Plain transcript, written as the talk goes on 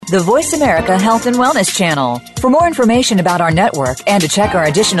the Voice America Health and Wellness channel. For more information about our network and to check our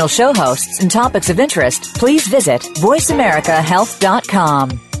additional show hosts and topics of interest, please visit voiceamericahealth.com.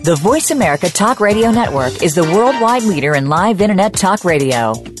 The Voice America Talk Radio Network is the worldwide leader in live Internet talk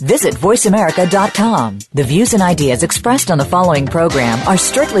radio. Visit voiceamerica.com. The views and ideas expressed on the following program are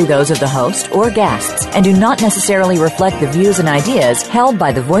strictly those of the host or guests and do not necessarily reflect the views and ideas held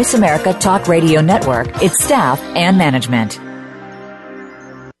by the Voice America Talk Radio Network, its staff, and management.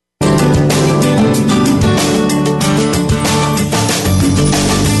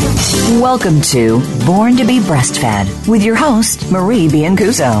 Welcome to Born to be Breastfed with your host, Marie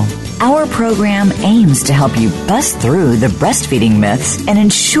Biancuzzo. Our program aims to help you bust through the breastfeeding myths and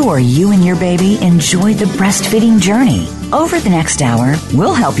ensure you and your baby enjoy the breastfeeding journey. Over the next hour,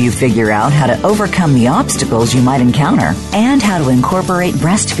 we'll help you figure out how to overcome the obstacles you might encounter and how to incorporate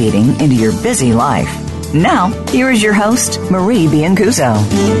breastfeeding into your busy life. Now, here is your host, Marie Biancuzzo.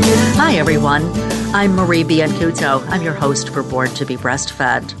 Hi, everyone. I'm Marie Biancuzzo. I'm your host for Born to be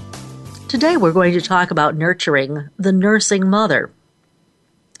Breastfed. Today we're going to talk about nurturing the nursing mother.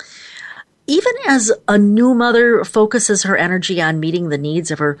 Even as a new mother focuses her energy on meeting the needs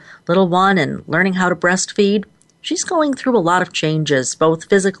of her little one and learning how to breastfeed, she's going through a lot of changes, both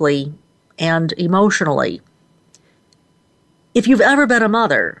physically and emotionally. If you've ever been a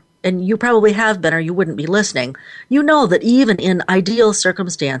mother, and you probably have been or you wouldn't be listening, you know that even in ideal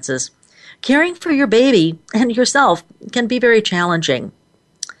circumstances, caring for your baby and yourself can be very challenging.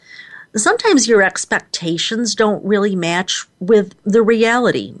 Sometimes your expectations don't really match with the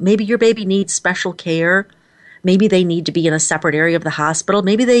reality. Maybe your baby needs special care. Maybe they need to be in a separate area of the hospital.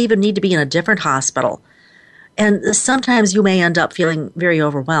 Maybe they even need to be in a different hospital. And sometimes you may end up feeling very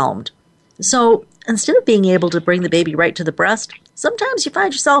overwhelmed. So instead of being able to bring the baby right to the breast, sometimes you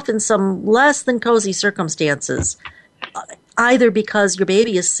find yourself in some less than cozy circumstances, either because your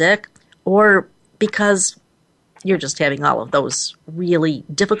baby is sick or because you're just having all of those really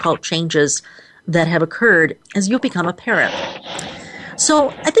difficult changes that have occurred as you become a parent.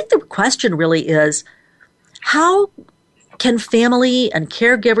 So I think the question really is, how can family and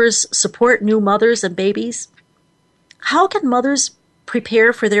caregivers support new mothers and babies? How can mothers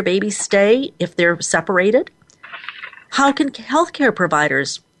prepare for their baby's stay if they're separated? How can healthcare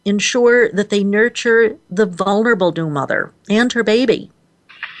providers ensure that they nurture the vulnerable new mother and her baby?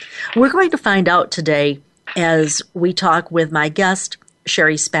 We're going to find out today as we talk with my guest,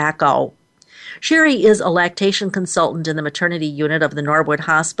 Sherry Spacco. Sherry is a lactation consultant in the maternity unit of the Norwood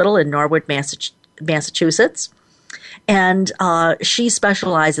Hospital in Norwood, Massachusetts. And she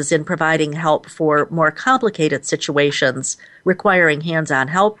specializes in providing help for more complicated situations requiring hands-on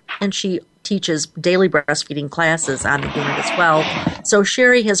help, and she teaches daily breastfeeding classes on the unit as well. So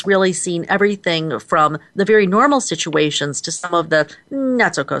Sherry has really seen everything from the very normal situations to some of the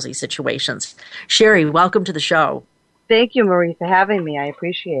not-so-cozy situations. Sherry, welcome to the show. Thank you, Marie, for having me. I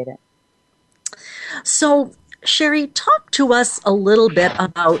appreciate it. So, Sherry, talk to us a little bit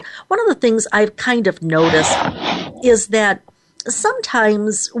about one of the things I've kind of noticed is that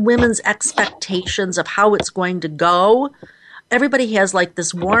sometimes women's expectations of how it's going to go, everybody has like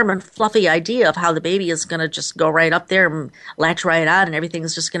this warm and fluffy idea of how the baby is going to just go right up there and latch right on and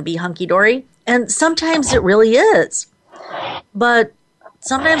everything's just going to be hunky-dory. And sometimes it really is. But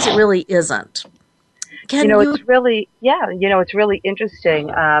sometimes it really isn't. It's really interesting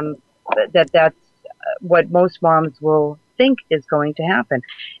that's what most moms will think is going to happen.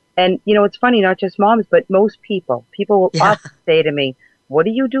 And, it's funny, not just moms, but most people. People will often say to me, what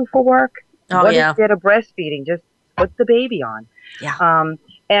do you do for work? What is there to breastfeeding? Just put the baby on. Yeah.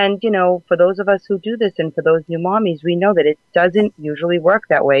 And, for those of us who do this and for those new mommies, we know that it doesn't usually work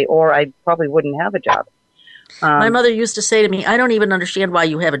that way, or I probably wouldn't have a job. My mother used to say to me, I don't even understand why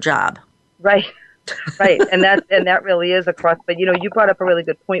you have a job. Right. Right. And that really is across. But, you brought up a really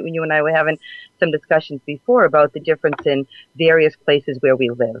good point when you and I were having some discussions before about the difference in various places where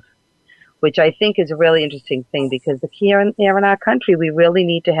we live, which I think is a really interesting thing because here in our country, we really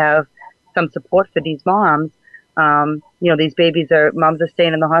need to have some support for these moms. These moms are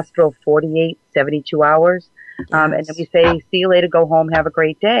staying in the hospital 48, 72 hours. Yes. And then we say, see you later, go home, have a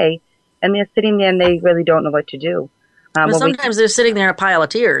great day. And they're sitting there and they really don't know what to do. Sometimes they're sitting there in a pile of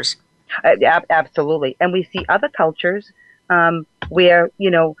tears. Absolutely. And we see other cultures where,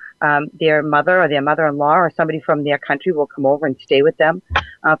 their mother or their mother-in-law or somebody from their country will come over and stay with them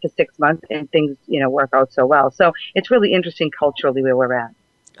for 6 months and things, work out so well. So it's really interesting culturally where we're at.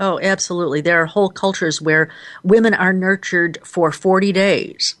 Oh, absolutely. There are whole cultures where women are nurtured for 40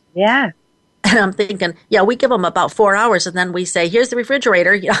 days. Yeah. And I'm thinking, we give them about 4 hours and then we say, here's the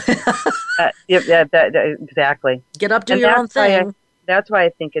refrigerator. Exactly. Get up, do your own thing. that's why I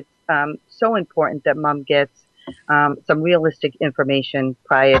think it's so important that mom gets some realistic information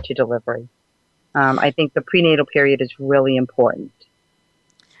prior to delivery. I think the prenatal period is really important.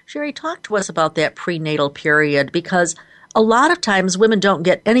 Sherry, talk to us about that prenatal period, because a lot of times women don't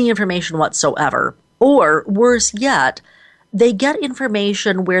get any information whatsoever, or worse yet, they get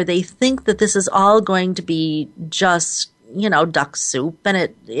information where they think that this is all going to be just, duck soup.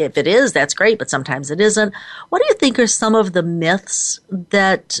 And if it is, that's great, but sometimes it isn't. What do you think are some of the myths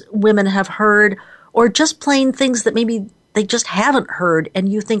that women have heard, or just plain things that maybe they just haven't heard and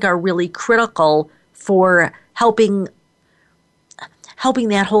you think are really critical for helping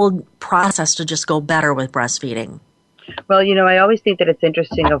that whole process to just go better with breastfeeding? Well, I always think that it's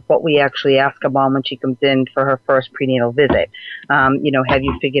interesting of what we actually ask a mom when she comes in for her first prenatal visit. Have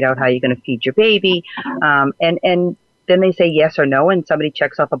you figured out how you're going to feed your baby? And then they say yes or no, and somebody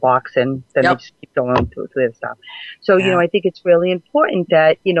checks off a box, and then they just keep going through their stuff. So, I think it's really important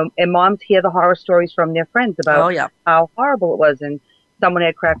that, and moms hear the horror stories from their friends about how horrible it was, and someone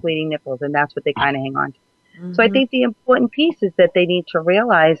had cracked bleeding nipples, and that's what they kind of hang on to. Mm-hmm. So I think the important piece is that they need to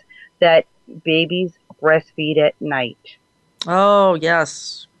realize that babies breastfeed at night. Oh,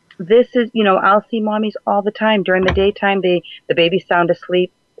 yes. This is, I'll see mommies all the time. During the daytime, the baby's sound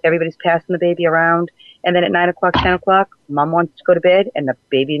asleep. Everybody's passing the baby around. And then at 9 o'clock, 10 o'clock, mom wants to go to bed, and the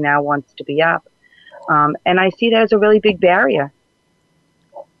baby now wants to be up. And I see that as a really big barrier.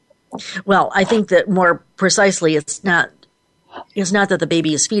 Well, I think that more precisely, it's not that the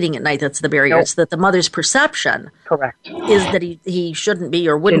baby is feeding at night that's the barrier. Nope. It's that the mother's perception is that he shouldn't be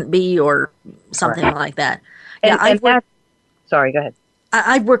or wouldn't be or something like that. Sorry, go ahead.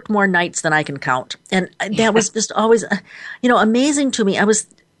 I've worked more nights than I can count. And that was just always, amazing to me.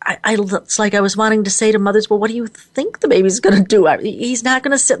 It's like I was wanting to say to mothers, well, what do you think the baby's going to do? He's not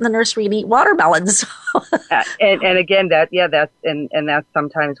going to sit in the nursery and eat watermelons. and again, that's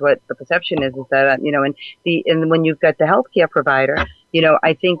sometimes what the perception is that, and when you've got the healthcare provider,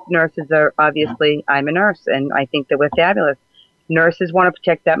 I think nurses are obviously, I'm a nurse, and I think that we're fabulous. Nurses want to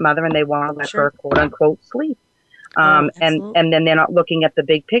protect that mother, and they want to let her, quote unquote, sleep. And then they're not looking at the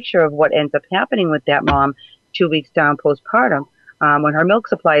big picture of what ends up happening with that mom 2 weeks down postpartum. When her milk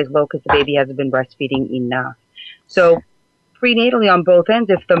supply is low because the baby hasn't been breastfeeding enough. So prenatally on both ends,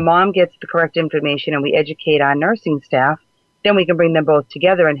 if the mom gets the correct information and we educate our nursing staff, then we can bring them both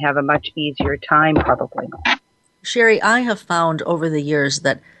together and have a much easier time probably. Sherry, I have found over the years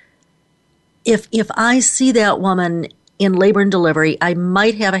that if I see that woman in labor and delivery, I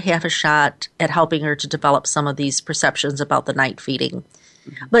might have a half a shot at helping her to develop some of these perceptions about the night feeding.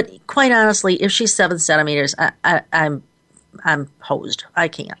 Mm-hmm. But quite honestly, if she's 7 centimeters, I'm hosed. I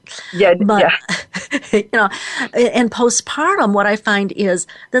can't. Yeah, but, and postpartum, what I find is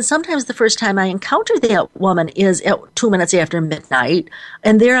that sometimes the first time I encounter that woman is at 2 minutes after midnight,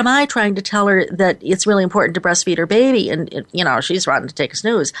 and there am I trying to tell her that it's really important to breastfeed her baby, and she's wanting to take a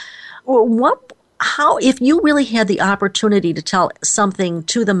snooze. How, if you really had the opportunity to tell something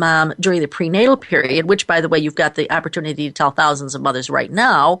to the mom during the prenatal period, which, by the way, you've got the opportunity to tell thousands of mothers right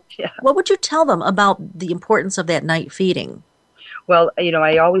now, what would you tell them about the importance of that night feeding? Well,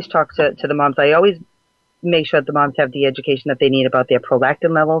 I always talk to the moms. I always make sure that the moms have the education that they need about their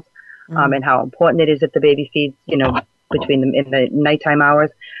prolactin levels, and how important it is that the baby feeds, between them in the nighttime hours.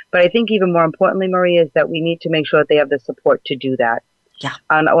 But I think even more importantly, Maria, is that we need to make sure that they have the support to do that. Yeah.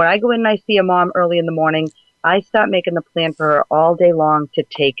 And when I go in and I see a mom early in the morning, I start making the plan for her all day long to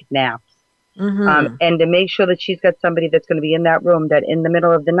take naps. Mm-hmm. And to make sure that she's got somebody that's going to be in that room, that in the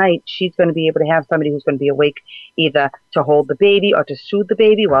middle of the night, she's going to be able to have somebody who's going to be awake either to hold the baby or to soothe the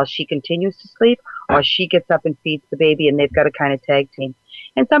baby while she continues to sleep, or she gets up and feeds the baby, and they've got a kind of tag team.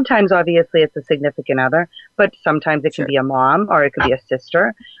 And sometimes, obviously, it's a significant other, but sometimes it can be a mom, or it could be a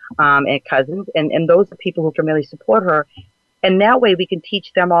sister, and cousins, and those are people who can really support her. And that way we can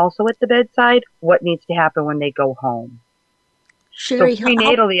teach them also at the bedside what needs to happen when they go home. Sherry, so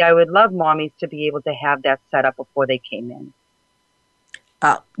prenatally, I would love mommies to be able to have that set up before they came in.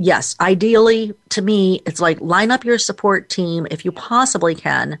 Yes, ideally, to me, it's like line up your support team if you possibly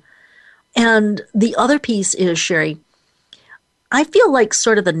can. And the other piece is, Sherry, I feel like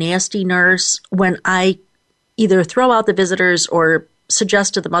sort of the nasty nurse when I either throw out the visitors or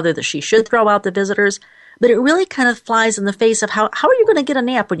suggest to the mother that she should throw out the visitors. But it really kind of flies in the face of how are you going to get a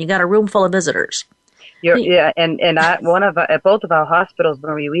nap when you got a room full of visitors? At both of our hospitals,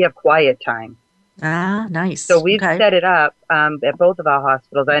 Marie, we have quiet time. Ah, nice. So we've set it up at both of our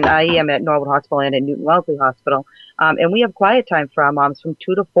hospitals, and I am at Norwood Hospital and at Newton Wellesley Hospital, and we have quiet time for our moms from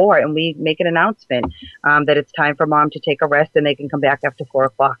 2 to 4, and we make an announcement that it's time for mom to take a rest, and they can come back after 4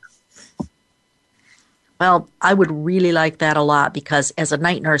 o'clock. Well, I would really like that a lot, because as a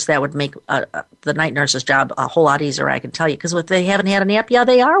night nurse, that would make the night nurse's job a whole lot easier, I can tell you. Because if they haven't had a nap, yeah,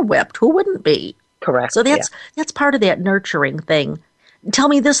 they are whipped. Who wouldn't be? Correct. So that's part of that nurturing thing. Tell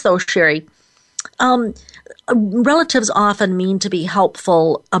me this, though, Sherry. Relatives often mean to be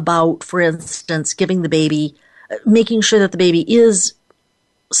helpful about, for instance, giving the baby, making sure that the baby is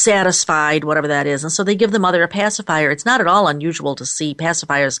satisfied, whatever that is. And so they give the mother a pacifier. It's not at all unusual to see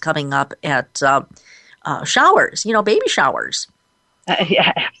pacifiers coming up at showers, baby showers.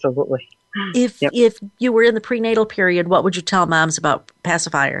 Yeah, absolutely. If you were in the prenatal period, what would you tell moms about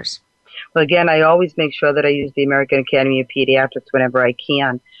pacifiers? Well, again, I always make sure that I use the American Academy of Pediatrics whenever I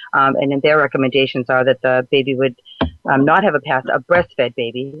can. And then their recommendations are that the baby would not have a breastfed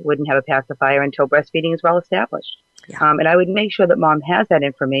baby wouldn't have a pacifier until breastfeeding is well established. Yeah. And I would make sure that mom has that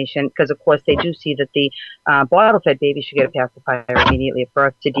information, because, of course, they do see that the bottle-fed baby should get a pacifier immediately at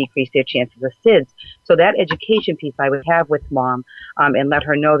birth to decrease their chances of SIDS. So that education piece I would have with mom, and let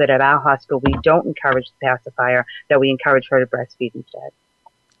her know that at our hospital we don't encourage the pacifier, that we encourage her to breastfeed instead.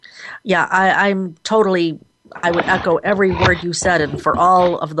 Yeah, I would echo every word you said, and for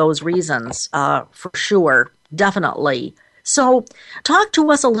all of those reasons, for sure, definitely. So talk to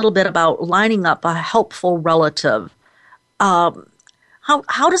us a little bit about lining up a helpful relative. How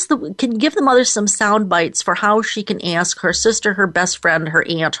can you give the mother some sound bites for how she can ask her sister, her best friend, her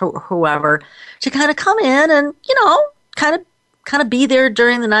aunt, whoever, to kind of come in and, kind of be there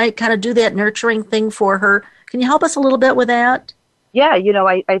during the night, kind of do that nurturing thing for her. Can you help us a little bit with that? Yeah,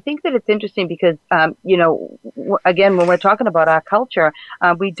 I think that it's interesting because, again, when we're talking about our culture,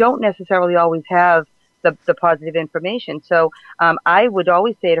 we don't necessarily always have the positive information. So I would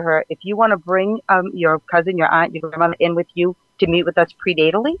always say to her, if you want to bring your cousin, your aunt, your grandmother in with you to meet with us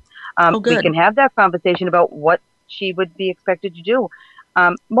prenatally, we can have that conversation about what she would be expected to do.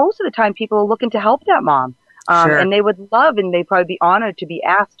 Most of the time, people are looking to help that mom, sure. And they would love and they'd probably be honored to be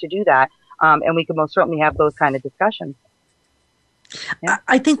asked to do that. And we can most certainly have those kind of discussions. Yeah.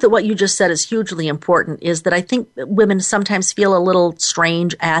 I think that what you just said is hugely important, is that I think that women sometimes feel a little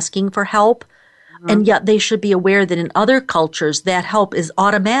strange asking for help. And yet they should be aware that in other cultures, that help is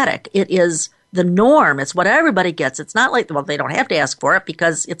automatic. It is the norm. It's what everybody gets. It's not like, well, they don't have to ask for it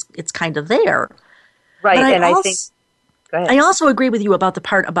because it's kind of there. Right. But and I think, go ahead. I also agree with you about the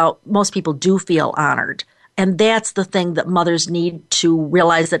part about most people do feel honored. And that's the thing that mothers need to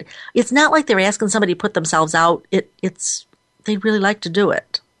realize, that it's not like they're asking somebody to put themselves out. They really like to do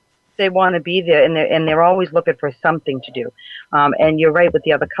it. They want to be there, and they're always looking for something to do. And you're right with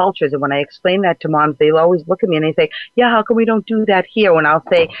the other cultures. And when I explain that to moms, they'll always look at me and they say, yeah, how come we don't do that here? And I'll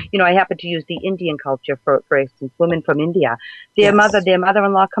say, I happen to use the Indian culture, for instance, women from India. Their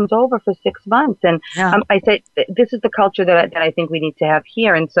mother-in-law comes over for 6 months. And I say, this is the culture that I think we need to have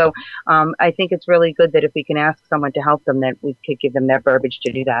here. And so I think it's really good that if we can ask someone to help them, that we could give them that verbiage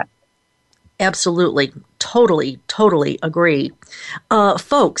to do that. Absolutely. Totally agree.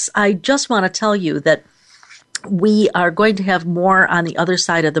 Folks, I just want to tell you that we are going to have more on the other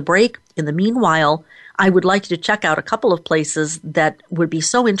side of the break. In the meanwhile, I would like you to check out a couple of places that would be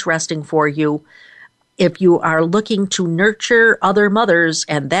so interesting for you if you are looking to nurture other mothers,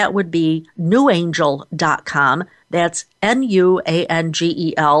 and that would be newangel.com. That's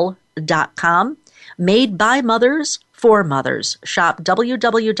NUANGEL.com. Made by mothers for mothers. Shop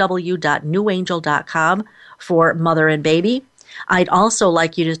www.newangel.com for mother and baby. I'd also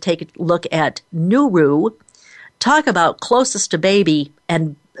like you to take a look at Nuru. Talk about closest to baby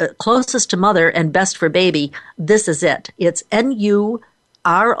and closest to mother and best for baby. This is it. It's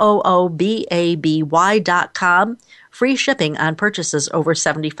NUROOBABY.com. Free shipping on purchases over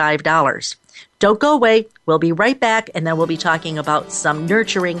 $75. Don't go away. We'll be right back, and then we'll be talking about some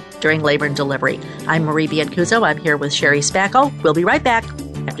nurturing during labor and delivery. I'm Marie Biancuso. I'm here with Sherry Spacco. We'll be right back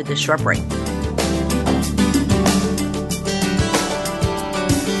after this short break.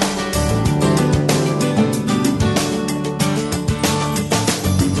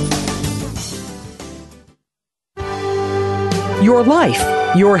 Your life,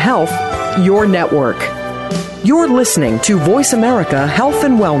 your health, your network. You're listening to Voice America Health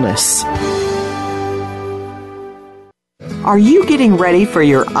and Wellness. Are you getting ready for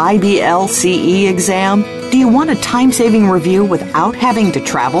your IBCLC exam? Do you want a time-saving review without having to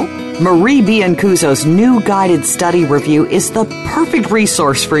travel? Marie Biancuso's new guided study review is the perfect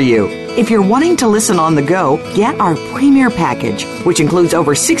resource for you. If you're wanting to listen on the go, get our Premier Package, which includes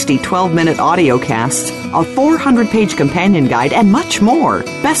over 60 12-minute audio casts, a 400-page companion guide, and much more.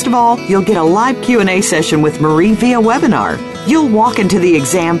 Best of all, you'll get a live Q&A session with Marie via webinar. You'll walk into the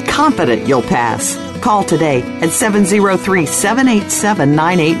exam confident you'll pass. Call today at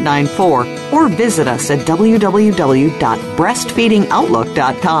 703-787-9894 or visit us at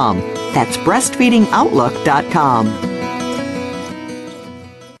www.breastfeedingoutlook.com. That's breastfeedingoutlook.com.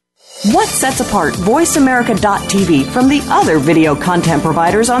 What sets apart VoiceAmerica.tv from the other video content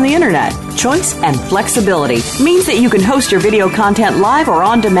providers on the Internet? Choice and flexibility means that you can host your video content live or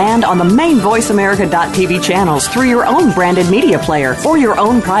on demand on the main VoiceAmerica.tv channels through your own branded media player or your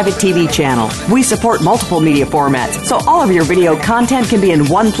own private TV channel. We support multiple media formats, so all of your video content can be in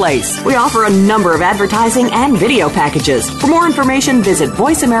one place. We offer a number of advertising and video packages. For more information, visit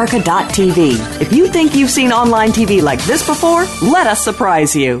VoiceAmerica.tv. If you think you've seen online TV like this before, let us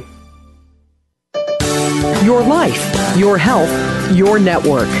surprise you. Your life, your health, your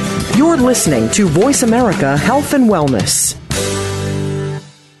network. You're listening to Voice America Health and Wellness.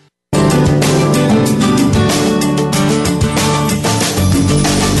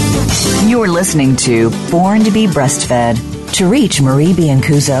 You're listening to Born to be Breastfed. To reach Marie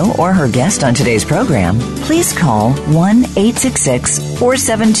Biancuzzo or her guest on today's program, please call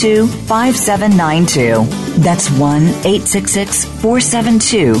 1-866-472-5792. That's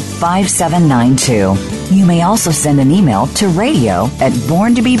 1-866-472-5792. You may also send an email to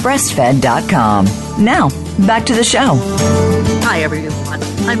radio@borntobebreastfed.com. Now, back to the show. Hi, everyone.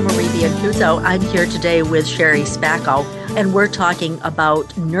 I'm Marie Biancuzzo. I'm here today with Sherry Spacco, and we're talking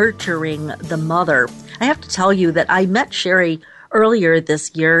about nurturing the mother. I have to tell you that I met Sherry earlier this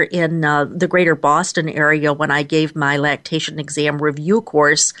year in the greater Boston area when I gave my lactation exam review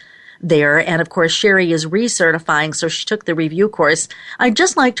course there. And of course, Sherry is recertifying, so she took the review course. I'd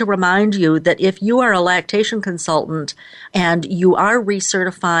just like to remind you that if you are a lactation consultant and you are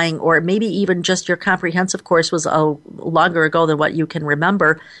recertifying, or maybe even just your comprehensive course was longer ago than what you can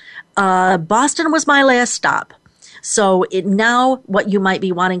remember, Boston was my last stop. So now what you might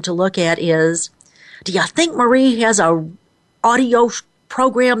be wanting to look at is, do you think Marie has a audio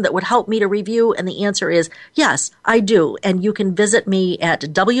program that would help me to review? And the answer is yes, I do. And you can visit me at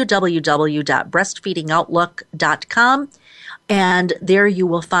www.breastfeedingoutlook.com. And there you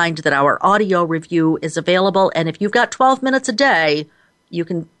will find that our audio review is available. And if you've got 12 minutes a day, you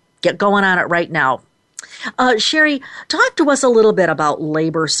can get going on it right now. Sherry, talk to us a little bit about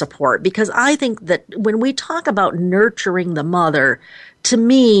labor support, because I think that when we talk about nurturing the mother, to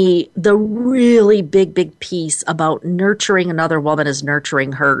me, the really big piece about nurturing another woman is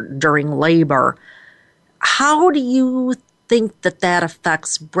nurturing her during labor. How do you think that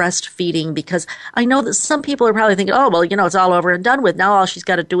affects breastfeeding? Because I know that some people are probably thinking, oh, well, it's all over and done with. Now all she's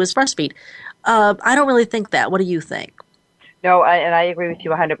got to do is breastfeed. I don't really think that. What do you think? No, I agree with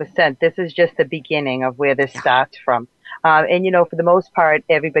you 100%. This is just the beginning of where this starts from. And, for the most part,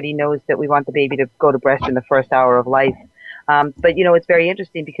 everybody knows that we want the baby to go to breast in the first hour of life. But, it's very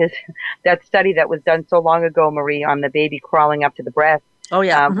interesting because that study that was done so long ago, Marie, on the baby crawling up to the breast, was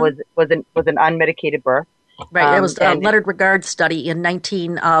an unmedicated birth. Right. It was a Leonard Regard study in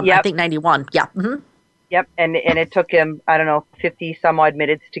 91. Yeah. Mm-hmm. Yep, and it took him, 50 some odd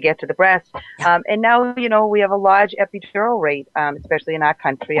minutes to get to the breast. And now, we have a large epidural rate, especially in our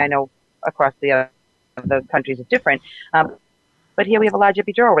country. I know across the countries it's different. But here we have a large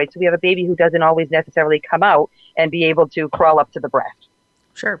epidural rate, so we have a baby who doesn't always necessarily come out and be able to crawl up to the breast.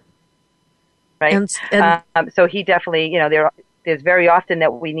 Sure. Right? So he definitely, there's very often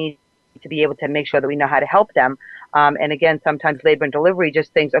that we need to be able to make sure that we know how to help them. And again, sometimes labor and delivery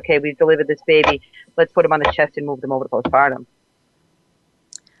just thinks, okay, we've delivered this baby, let's put him on the chest and move them over to postpartum.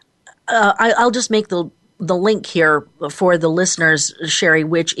 I'll just make the link here for the listeners, Sherry,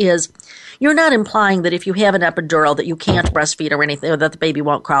 which is, you're not implying that if you have an epidural that you can't breastfeed or anything, or that the baby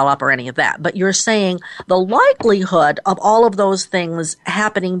won't crawl up or any of that. But you're saying the likelihood of all of those things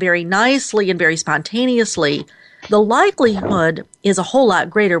happening very nicely and very spontaneously, the likelihood is a whole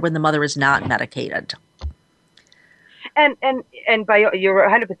lot greater when the mother is not medicated. And you're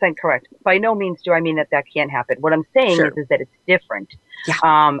 100% correct. By no means do I mean that can't happen. What I'm saying is that it's different. Yeah.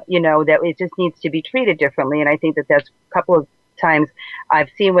 That it just needs to be treated differently. And I think that's a couple of times I've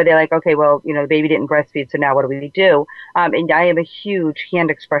seen where they're like, okay, well, the baby didn't breastfeed, so now what do we do? And I am a huge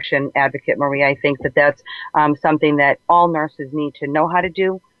hand expression advocate, Marie. I think that's something that all nurses need to know how to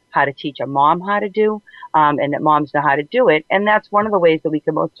do, how to teach a mom how to do, and that moms know how to do it. And that's one of the ways that we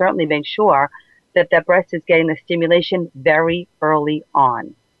can most certainly make sure that breast is getting the stimulation very early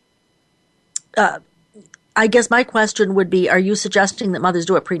on. I guess my question would be, are you suggesting that mothers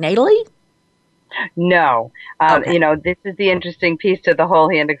do it prenatally? No. Okay. This is the interesting piece to the whole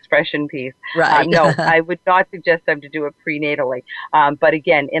hand expression piece. Right. No, I would not suggest them to do it prenatally. But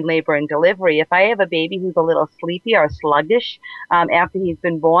again, in labor and delivery, if I have a baby who's a little sleepy or sluggish after he's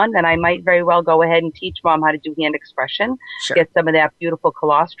been born, then I might very well go ahead and teach mom how to do hand expression, Sure. get some of that beautiful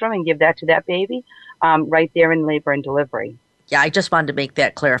colostrum and give that to that baby right there in labor and delivery. Yeah, I just wanted to make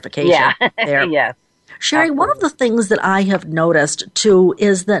that clarification. Yeah. There. Yes. Sherry, Absolutely. one of the things that I have noticed too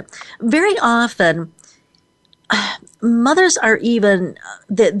is that very often mothers are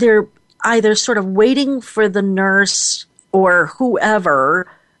they're either sort of waiting for the nurse or whoever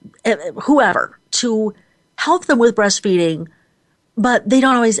to help them with breastfeeding, but they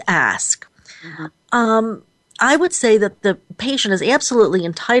don't always ask. Mm-hmm. I would say that the patient is absolutely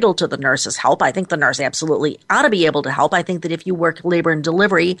entitled to the nurse's help. I think the nurse absolutely ought to be able to help. I think that if you work labor and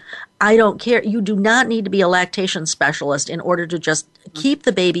delivery, I don't care. You do not need to be a lactation specialist in order to just keep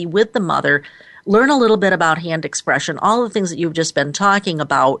the baby with the mother, learn a little bit about hand expression, all the things that you've just been talking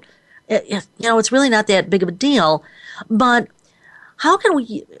about. It's really not that big of a deal. But how can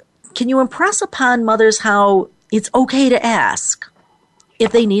you impress upon mothers how it's okay to ask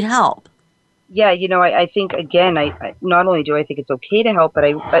if they need help? Yeah, I think, again, I not only do I think it's okay to help, but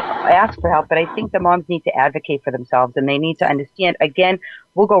I ask for help, but I think that moms need to advocate for themselves, and they need to understand. Again,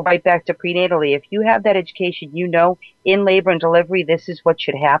 we'll go right back to prenatally. If you have that education, in labor and delivery, this is what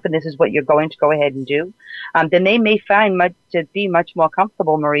should happen, this is what you're going to go ahead and do, then they may find to be much more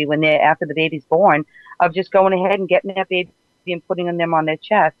comfortable, Marie, when after the baby's born, of just going ahead and getting that baby and putting them on their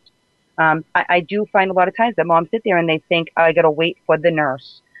chest. I do find a lot of times that moms sit there and they think, I got to wait for the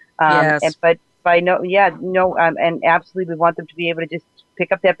nurse. Yes. And absolutely we want them to be able to just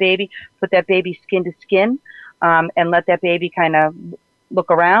pick up that baby, put that baby skin to skin, and let that baby kind of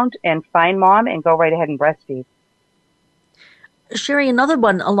look around and find mom and go right ahead and breastfeed. Sherry, another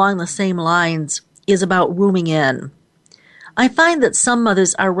one along the same lines is about rooming in. I find that some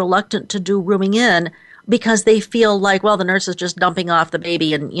mothers are reluctant to do rooming in because they feel like, well, the nurse is just dumping off the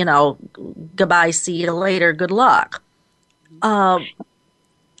baby and, goodbye, see you later, good luck.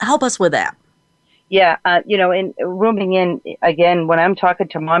 Help us with that. Yeah, in rooming in, again, when I'm talking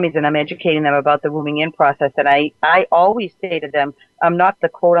to mommies and I'm educating them about the rooming in process, and I always say to them, I'm not the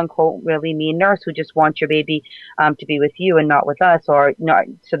quote-unquote really mean nurse who just wants your baby to be with you and not with us, or not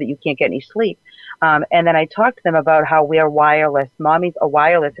so that you can't get any sleep. And then I talk to them about how we are wireless. Mommies are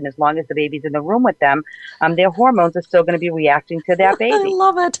wireless, and as long as the baby's in the room with them, their hormones are still going to be reacting to that baby. I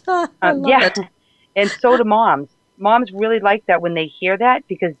love it. I love it. And so do moms. Moms really like that when they hear that,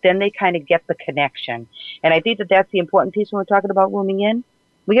 because then they kind of get the connection. And I think that that's the important piece when we're talking about rooming in.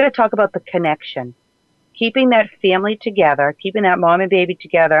 We got to talk about the connection. Keeping that family together, keeping that mom and baby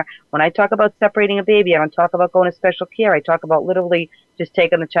together. When I talk about separating a baby, I don't talk about going to special care. I talk about literally just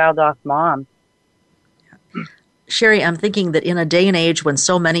taking the child off mom. Sherry, I'm thinking that in a day and age when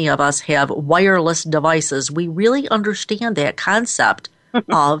so many of us have wireless devices, we really understand that concept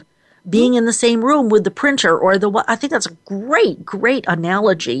of being in the same room with the printer I think that's a great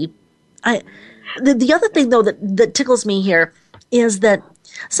analogy. The other thing, though, that tickles me here is that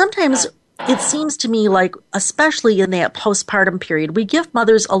sometimes it seems to me like, especially in that postpartum period, we give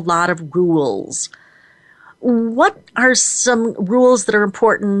mothers a lot of rules. What are some rules that are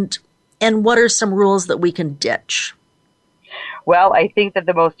important, and what are some rules that we can ditch? Well, I think that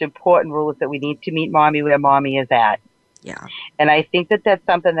the most important rule is that we need to meet mommy where mommy is at. Yeah. And I think that that's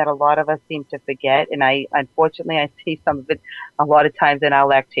something that a lot of us seem to forget. And unfortunately, I see some of it a lot of times in our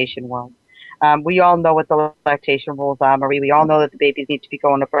lactation world. We all know what the lactation rules are, Marie. We all know that the babies need to be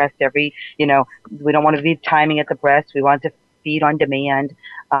going to breast we don't want to be timing at the breast. We want to feed on demand.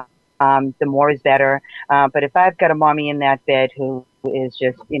 The more is better. But if I've got a mommy in that bed who is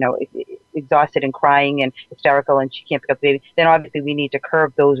just, exhausted and crying and hysterical and she can't pick up the baby, then obviously we need to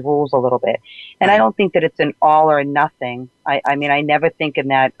curb those rules a little bit. And I don't think that it's an all or nothing. I mean, I never think in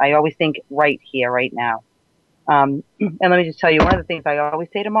that. I always think right here, right now. And let me just tell you, one of the things I always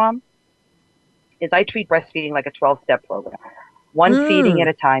say to mom is I treat breastfeeding like a 12-step program. One feeding at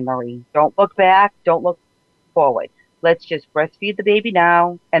a time, Marie. Don't look back. Don't look forward. Let's just breastfeed the baby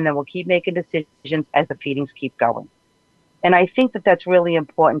now, and then we'll keep making decisions as the feedings keep going. And I think that that's really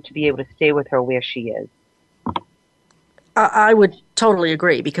important to be able to stay with her where she is. I would totally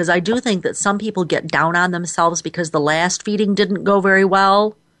agree, because I do think that some people get down on themselves because the last feeding didn't go very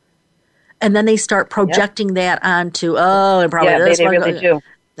well. And then they start projecting that onto, and probably this they one. Really do.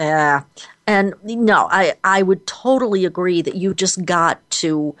 Yeah. And no, I would totally agree that you just got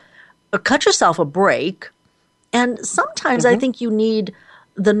to cut yourself a break. And sometimes I think you need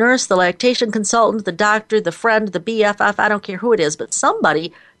the nurse, the lactation consultant, the doctor, the friend, the BFF, I don't care who it is, but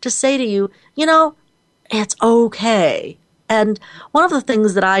somebody to say to you, it's okay. And one of the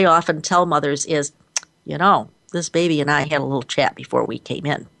things that I often tell mothers is, this baby and I had a little chat before we came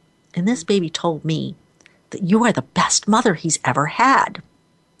in. And this baby told me that you are the best mother he's ever had.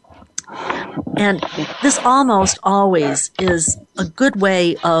 And this almost always is a good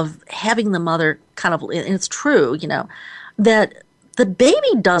way of having the mother kind of, and it's true, that the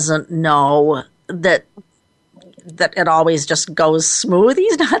baby doesn't know that it always just goes smooth.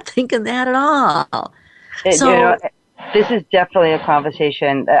 He's not thinking that at all. This is definitely a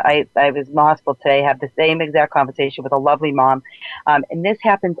conversation. I was in the hospital today, had the same exact conversation with a lovely mom. And this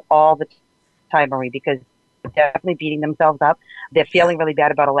happens all the time, Marie, because they're definitely beating themselves up. They're feeling really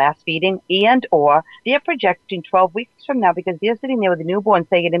bad about a last feeding, or they're projecting 12 weeks from now because they're sitting there with a newborn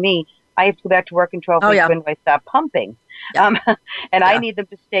saying to me, I have to go back to work in 12 weeks when I start pumping. Yeah. I need them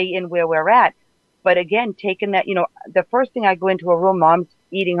to stay in where we're at. But again, taking that, the first thing I go into a room, mom's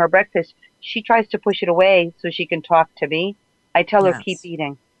eating her breakfast, she tries to push it away so she can talk to me. I tell her, keep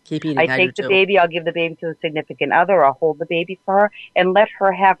eating. Keep eating. I take the baby, I'll give the baby to the significant other, I'll hold the baby for her and let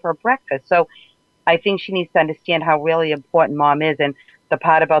her have her breakfast. So I think she needs to understand how really important mom is and the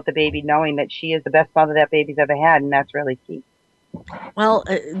part about the baby knowing that she is the best mother that baby's ever had, and that's really key. Well,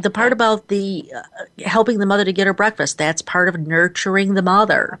 the part about the helping the mother to get her breakfast, that's part of nurturing the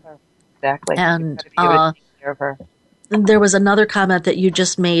mother. Exactly. And there was another comment that you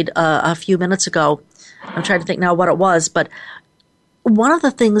just made a few minutes ago. I'm trying to think now what it was, but one of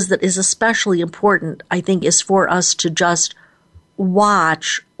the things that is especially important, I think, is for us to just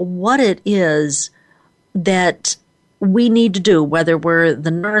watch what it is that we need to do, whether we're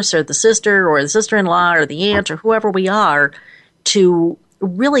the nurse or the sister or the sister-in-law or the aunt or whoever we are, to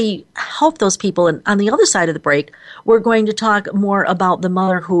really help those people. And on the other side of the break, we're going to talk more about the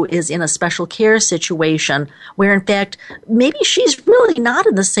mother who is in a special care situation where, in fact, maybe she's really not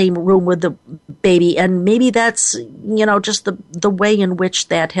in the same room with the baby, and maybe that's, just the way in which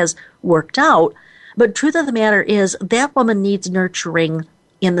that has worked out. But truth of the matter is that woman needs nurturing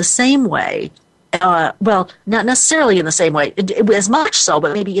in the same way. Well, not necessarily in the same way, as much so,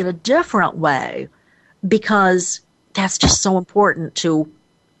 but maybe in a different way, because that's just so important to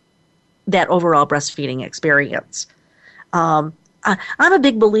that overall breastfeeding experience. I'm a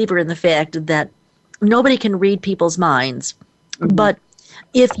big believer in the fact that nobody can read people's minds, but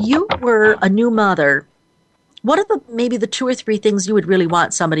if you were a new mother, what are maybe the 2 or 3 things you would really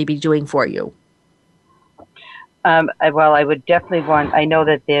want somebody to be doing for you? I would definitely I know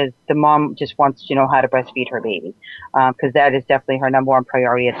that the mom just wants to know how to breastfeed her baby, because that is definitely her number one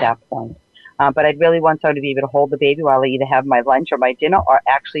priority at that point. But I'd really want someone to be able to hold the baby while I either have my lunch or my dinner or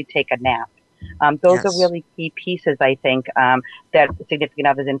actually take a nap. Those are really key pieces, I think, that significant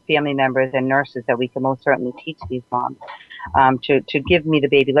others and family members and nurses that we can most certainly teach these moms, to give me the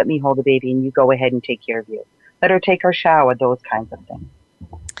baby, let me hold the baby, and you go ahead and take care of you. Let her take her shower, those kinds of things.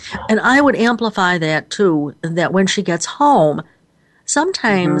 And I would amplify that, too, that when she gets home,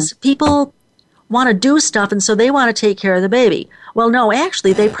 sometimes people want to do stuff, and so they want to take care of the baby. Well, no,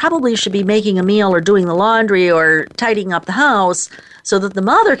 actually, they probably should be making a meal or doing the laundry or tidying up the house so that the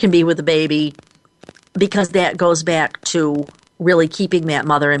mother can be with the baby, because that goes back to really keeping that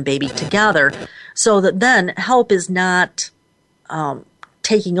mother and baby together, so that then help is not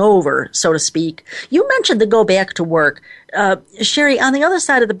taking over, so to speak. You mentioned the go back to work. Sherry, on the other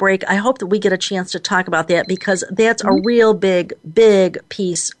side of the break, I hope that we get a chance to talk about that, because that's a real big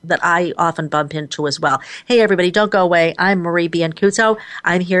piece that I often bump into as well. Hey, everybody, don't go away. I'm Marie Biancuzzo.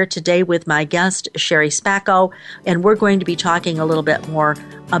 I'm here today with my guest, Sherry Spacco, and we're going to be talking a little bit more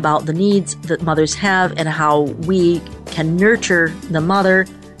about the needs that mothers have and how we can nurture the mother,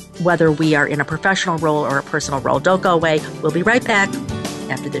 whether we are in a professional role or a personal role. Don't go away. We'll be right back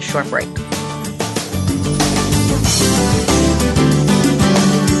after this short break.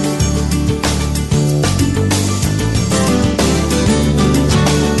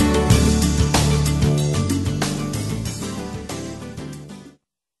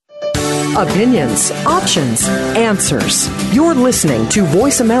 Opinions, options, answers. You're listening to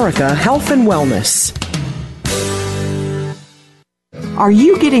Voice America Health and Wellness. Are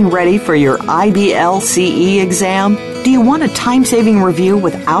you getting ready for your IBCLC exam? Do you want a time-saving review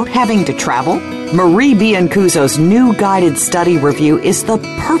without having to travel? Marie Biancuzzo's new guided study review is the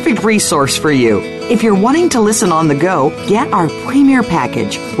perfect resource for you. If you're wanting to listen on the go, get our Premier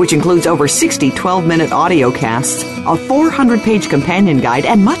Package, which includes over 60 12-minute audio casts, a 400-page companion guide,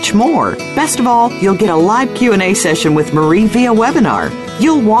 and much more. Best of all, you'll get a live Q&A session with Marie via webinar.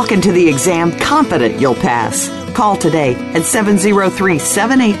 You'll walk into the exam confident you'll pass. Call today at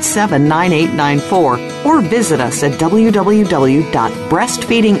 703-787-9894 or visit us at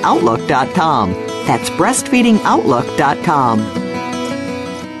www.breastfeedingoutlook.com. That's breastfeedingoutlook.com.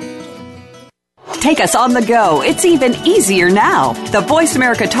 Take us on the go. It's even easier now. The Voice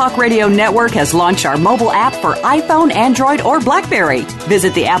America Talk Radio Network has launched our mobile app for iPhone, Android, or BlackBerry.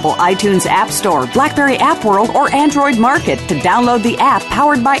 Visit the Apple iTunes App Store, BlackBerry App World, or Android Market to download the app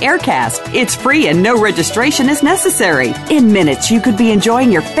powered by Aircast. It's free and no registration is necessary. In minutes, you could be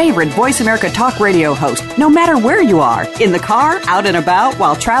enjoying your favorite Voice America Talk Radio host, no matter where you are. In the car, out and about,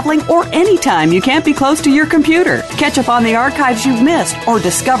 while traveling, or anytime you can't be close to your computer. Catch up on the archives you've missed or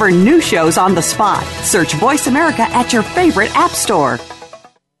discover new shows on the spot. Search Voice America at your favorite app store.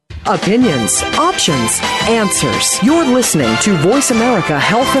 Opinions, options, answers. You're listening to Voice America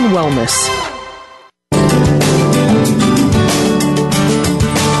Health and Wellness.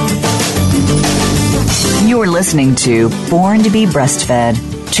 You're listening to Born to be Breastfed.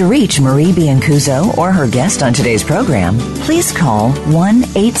 To reach Marie Biancuzzo or her guest on today's program, please call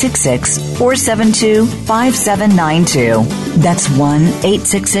 1-866-472-5792. That's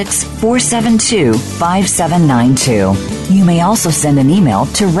 1-866-472-5792. You may also send an email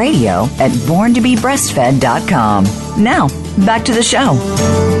to radio@borntobebreastfed.com. Now, back to the show.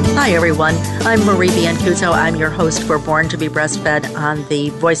 Hi, everyone. I'm Marie Biancuzzo. I'm your host for Born to be Breastfed on the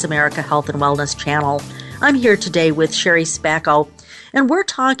Voice America Health and Wellness channel. I'm here today with Sherry Spacco, and we're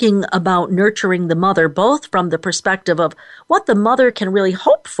talking about nurturing the mother, both from the perspective of what the mother can really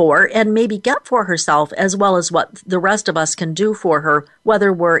hope for and maybe get for herself, as well as what the rest of us can do for her,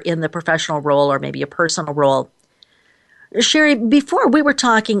 whether we're in the professional role or maybe a personal role. Sherry, before we were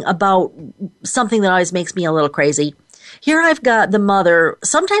talking about something that always makes me a little crazy. Here I've got the mother,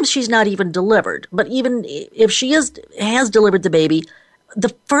 sometimes she's not even delivered, but even if she has delivered the baby,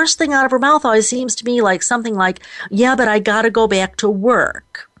 the first thing out of her mouth always seems to me like something like, yeah, but I got to go back to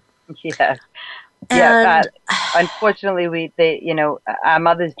work. Yeah. Unfortunately, our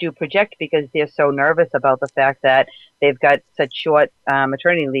mothers do project because they're so nervous about the fact that they've got such short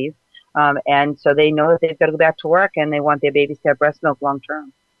maternity leave. And so they know that they've got to go back to work and they want their babies to have breast milk long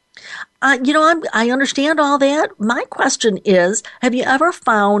term. I understand all that. My question is, have you ever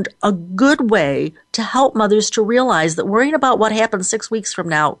found a good way to help mothers to realize that worrying about what happens 6 weeks from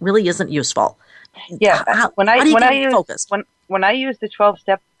now really isn't useful? Yeah. When I use the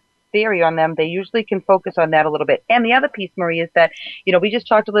 12-step theory on them, they usually can focus on that a little bit. And the other piece, Marie, is that, we just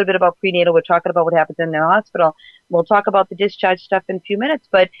talked a little bit about prenatal. We're talking about what happens in the hospital. We'll talk about the discharge stuff in a few minutes,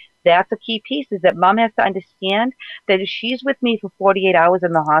 but that's a key piece, is that mom has to understand that if she's with me for 48 hours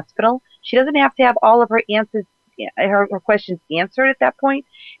in the hospital, she doesn't have to have all of her answers, her questions answered at that point,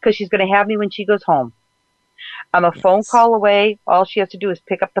 because she's going to have me when she goes home. I'm a phone call away. All she has to do is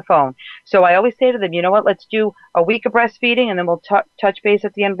pick up the phone. So I always say to them, you know what, let's do a week of breastfeeding, and then we'll touch base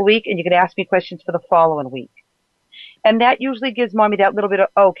at the end of the week, and you can ask me questions for the following week. And that usually gives mommy that little bit of,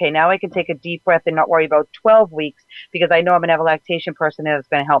 okay, now I can take a deep breath and not worry about 12 weeks because I know I'm going to have a lactation person that's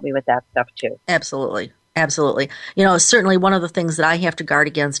going to help me with that stuff too. Absolutely. Absolutely. Certainly one of the things that I have to guard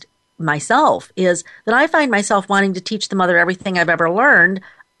against myself is that I find myself wanting to teach the mother everything I've ever learned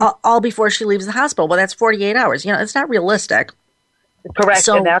all before she leaves the hospital. Well, that's 48 hours. It's not realistic. Correct.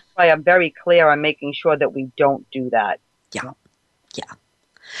 And that's why I'm very clear on making sure that we don't do that. Yeah.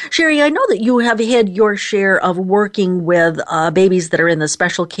 Sherry, I know that you have had your share of working with babies that are in the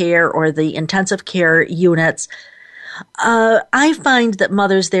special care or the intensive care units. I find that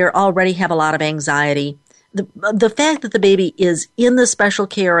mothers there already have a lot of anxiety. The fact that the baby is in the special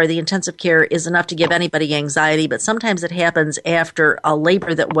care or the intensive care is enough to give anybody anxiety, but sometimes it happens after a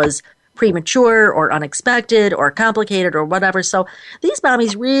labor that was premature or unexpected or complicated or whatever. So these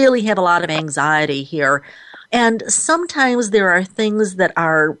mommies really have a lot of anxiety here. And sometimes there are things that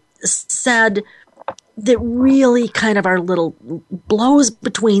are said that really kind of are little blows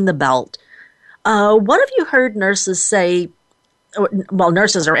between the belt. What have you heard nurses say? Well,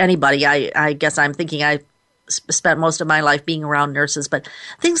 nurses or anybody. I guess I'm thinking I spent most of my life being around nurses, but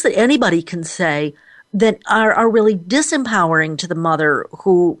things that anybody can say that are really disempowering to the mother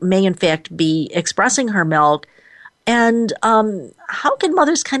who may in fact be expressing her milk. And how can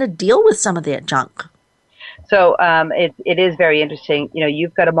mothers kind of deal with some of that junk? So it is very interesting.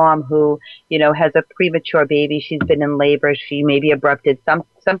 You've got a mom who, has a premature baby. She's been in labor. She may be abrupted.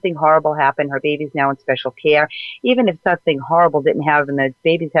 Something horrible happened. Her baby's now in special care. Even if something horrible didn't happen, the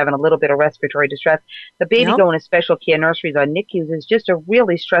baby's having a little bit of respiratory distress. The baby going to special care nurseries or NICUs is just a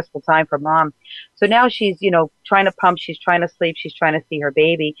really stressful time for mom. So now she's, trying to pump. She's trying to sleep. She's trying to see her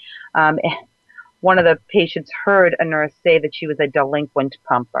baby. One of the patients heard a nurse say that she was a delinquent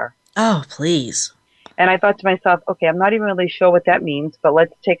pumper. Oh, please. And I thought to myself, okay, I'm not even really sure what that means, but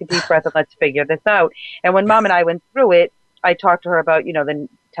let's take a deep breath and let's figure this out. And when Mom and I went through it, I talked to her about, the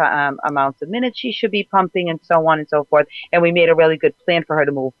amounts of minutes she should be pumping and so on and so forth. And we made a really good plan for her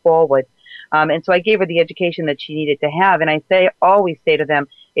to move forward. And so I gave her the education that she needed to have. And I always say to them,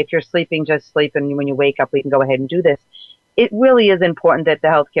 if you're sleeping, just sleep. And when you wake up, we can go ahead and do this. It really is important that the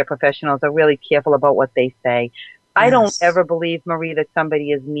healthcare professionals are really careful about what they say. I don't ever believe, Marie, that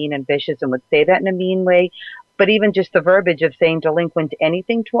somebody is mean and vicious and would say that in a mean way. But even just the verbiage of saying delinquent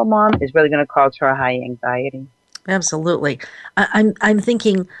anything to a mom is really going to cause her a high anxiety. Absolutely. I'm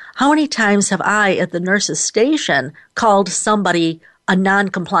thinking, how many times have I at the nurse's station called somebody a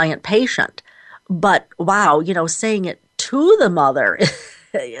non-compliant patient? But wow, saying it to the mother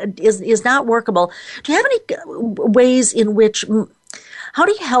is not workable. Do you have any ways in which, how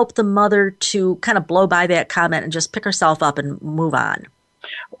do you help the mother to kind of blow by that comment and just pick herself up and move on?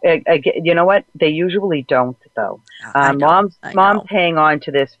 You know what? They usually don't, though. Moms hang on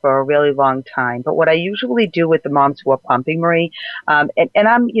to this for a really long time. But what I usually do with the moms who are pumping, Marie, and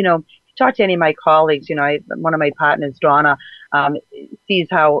I'm, talk to any of my colleagues, one of my partners, Donna, sees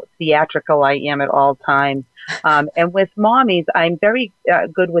how theatrical I am at all times. And with mommies, I'm very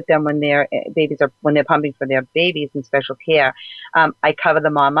good with them when their when they're pumping for their babies in special care. I cover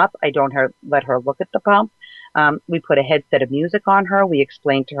the mom up. I don't let her look at the pump. We put a headset of music on her. We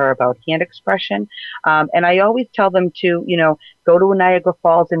explain to her about hand expression. And I always tell them to, go to Niagara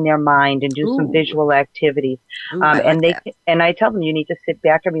Falls in their mind and do some visual activities. And I tell them you need to sit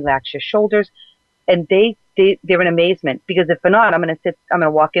back and relax your shoulders. And they're in amazement, because if they're not, I'm going to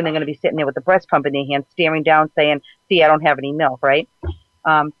walk in, they're going to be sitting there with the breast pump in their hand, staring down, saying, see, I don't have any milk, right?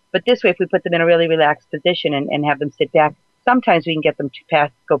 But this way, if we put them in a really relaxed position and have them sit back, sometimes we can get them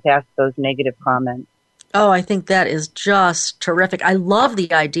to go past those negative comments. Oh, I think that is just terrific. I love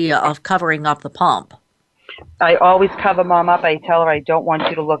the idea of covering up the pump. I always cover mom up. I tell her I don't want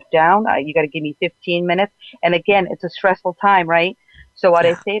you to look down. You got to give me 15 minutes. And again, it's a stressful time, right? So what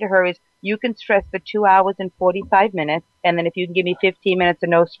I say to her is, you can stress for 2 hours and 45 minutes. And then if you can give me 15 minutes of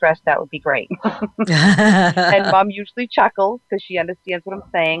no stress, that would be great. And mom usually chuckles because she understands what I'm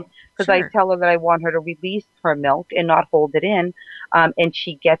saying. Because I tell her that I want her to release her milk and not hold it in. And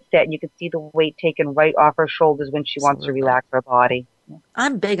she gets that. And you can see the weight taken right off her shoulders when she wants to relax her body.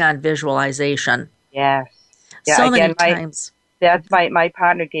 I'm big on visualization. Yes. Yeah, so many times. That's my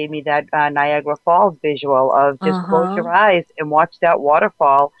partner gave me that Niagara Falls visual of just close your eyes and watch that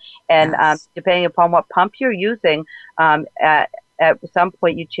waterfall. And depending upon what pump you're using, at some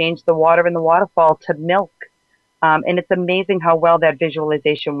point you change the water in the waterfall to milk. And it's amazing how well that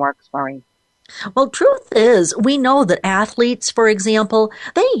visualization works, Marie. Well, truth is, we know that athletes, for example,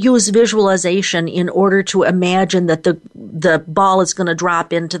 they use visualization in order to imagine that the ball is going to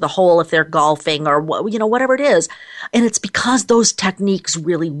drop into the hole if they're golfing or, whatever it is. And it's because those techniques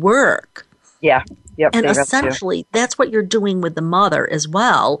really work. Yeah. Yep, and essentially, that's what you're doing with the mother as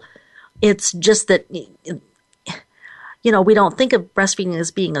well. It's just that, we don't think of breastfeeding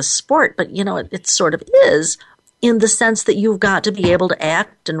as being a sport, but, it sort of is. In the sense that you've got to be able to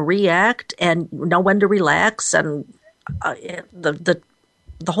act and react and know when to relax, and the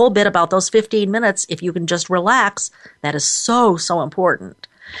whole bit about those 15 minutes, if you can just relax, that is so, so important.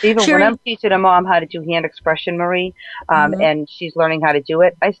 Even Sherry, when I'm teaching a mom how to do hand expression, Marie, and she's learning how to do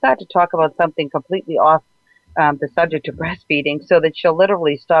it, I start to talk about something completely off the subject of breastfeeding, so that she'll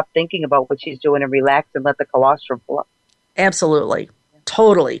literally stop thinking about what she's doing and relax and let the colostrum flow. Absolutely.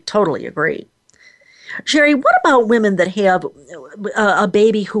 Totally agree. Sherry, what about women that have a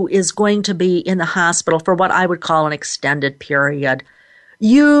baby who is going to be in the hospital for what I would call an extended period?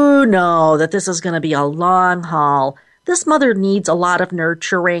 You know that this is going to be a long haul. This mother needs a lot of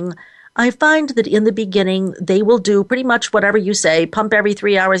nurturing. I find that in the beginning, they will do pretty much whatever you say, pump every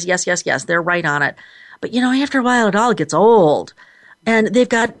 3 hours, yes, they're right on it. But, after a while, it all gets old. And they've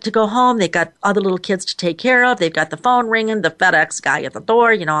got to go home. They've got other little kids to take care of. They've got the phone ringing, the FedEx guy at the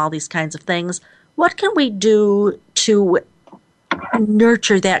door, all these kinds of things. What can we do to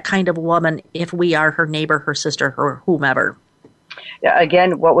nurture that kind of woman if we are her neighbor, her sister, her whomever? Yeah,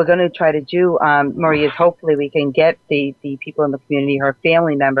 again, what we're going to try to do, Marie, is hopefully we can get the people in the community, her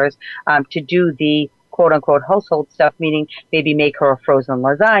family members, to do the quote-unquote household stuff, meaning maybe make her a frozen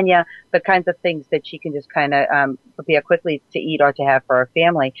lasagna, the kinds of things that she can just kind of prepare quickly to eat or to have for her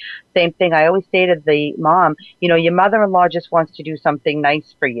family. Same thing, I always say to the mom, your mother-in-law just wants to do something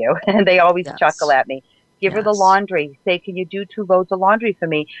nice for you. And they always chuckle at me. Give her the laundry. Say, can you do 2 loads of laundry for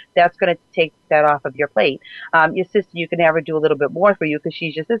me? That's going to take that off of your plate. Your sister, you can have her do a little bit more for you because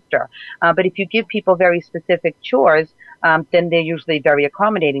she's your sister. But if you give people very specific chores, then they're usually very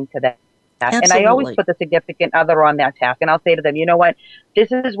accommodating to that. Absolutely. And I always put the significant other on that task. And I'll say to them, you know what?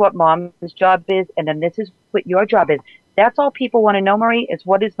 This is what mom's job is, and then this is what your job is. That's all people want to know, Marie, is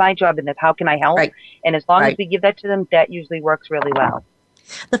what is my job in this? How can I help? Right. And as long as we give that to them, that usually works really well.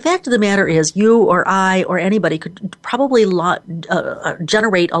 The fact of the matter is you or I or anybody could probably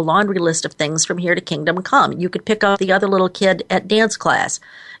generate a laundry list of things from here to kingdom come. You could pick up the other little kid at dance class.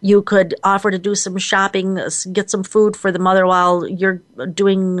 You could offer to do some shopping, get some food for the mother while you're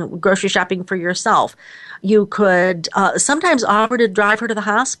doing grocery shopping for yourself. You could sometimes offer to drive her to the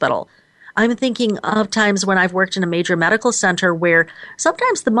hospital. I'm thinking of times when I've worked in a major medical center where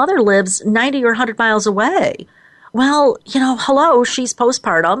sometimes the mother lives 90 or 100 miles away. Well, hello, she's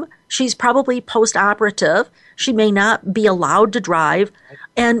postpartum. She's probably post-operative. She may not be allowed to drive.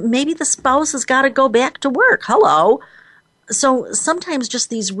 And maybe the spouse has got to go back to work. Hello. So sometimes just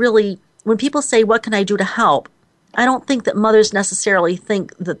these really, when people say, what can I do to help? I don't think that mothers necessarily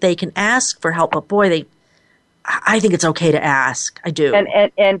think that they can ask for help. But boy, I think it's okay to ask. I do.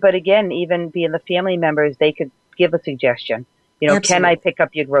 But again, even being the family members, they could give a suggestion. Absolutely. Can I pick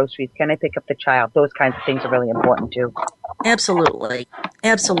up your groceries? Can I pick up the child? Those kinds of things are really important too. Absolutely.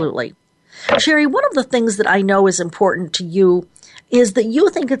 Absolutely. Sherry, one of the things that I know is important to you is that you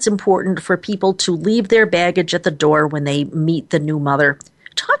think it's important for people to leave their baggage at the door when they meet the new mother.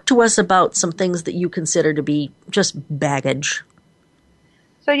 Talk to us about some things that you consider to be just baggage.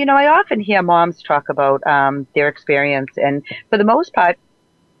 So, I often hear moms talk about their experience, and for the most part,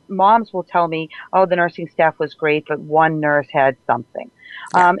 moms will tell me, oh, the nursing staff was great, but one nurse had something.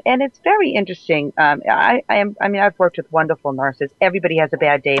 Yeah. And it's very interesting. I've worked with wonderful nurses. Everybody has a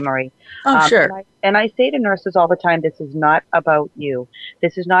bad day, Marie. Oh, sure. And I say to nurses all the time, this is not about you.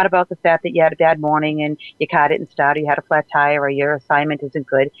 This is not about the fact that you had a bad morning and you caught it and started, you had a flat tire, or your assignment isn't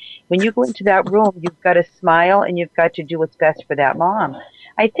good. When you go into that room, you've got to smile and you've got to do what's best for that mom.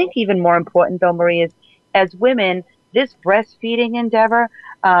 I think even more important, though, Marie, is as women, this breastfeeding endeavor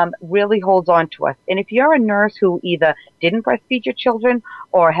really holds on to us. And if you're a nurse who either didn't breastfeed your children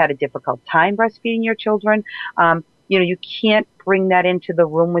or had a difficult time breastfeeding your children, you can't bring that into the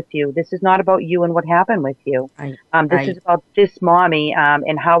room with you. This is not about you and what happened with you. This is about this mommy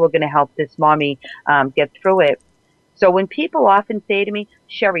and how we're going to help this mommy get through it. So when people often say to me,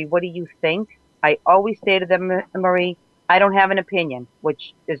 Sherry, what do you think? I always say to them, Marie, I don't have an opinion,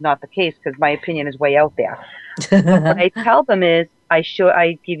 which is not the case because my opinion is way out there. But what I tell them is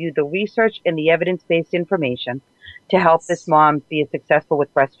I give you the research and the evidence-based information to help this mom be as successful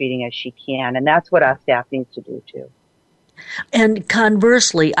with breastfeeding as she can. And that's what our staff needs to do too. And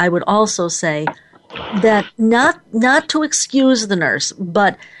conversely, I would also say that not to excuse the nurse,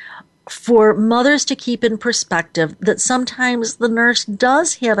 but for mothers to keep in perspective that sometimes the nurse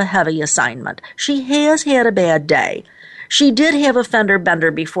does have a heavy assignment. She has had a bad day. She did have a fender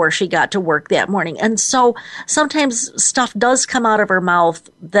bender before she got to work that morning. And so sometimes stuff does come out of her mouth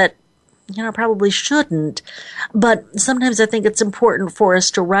that, probably shouldn't. But sometimes I think it's important for us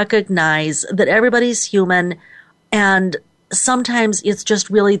to recognize that everybody's human, and sometimes it's just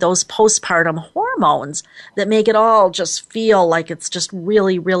really those postpartum hormones that make it all just feel like it's just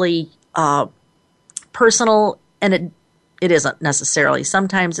really, really personal, and it isn't necessarily.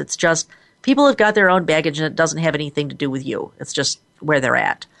 Sometimes it's just people have got their own baggage and it doesn't have anything to do with you. It's just where they're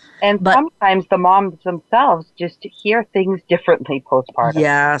at. And sometimes the moms themselves just hear things differently postpartum.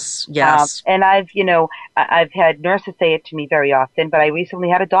 Yes. And I've had nurses say it to me very often, but I recently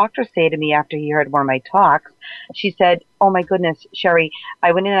had a doctor say to me after he heard one of my talks, she said, oh my goodness, Sherry,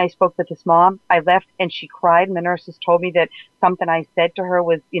 I went in and I spoke with this mom. I left and she cried, and the nurses told me that something I said to her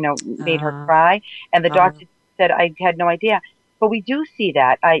was, made her cry. And the doctor said, I had no idea. But we do see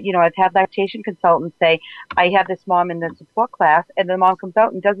that. I've had lactation consultants say, I had this mom in the support class, and the mom comes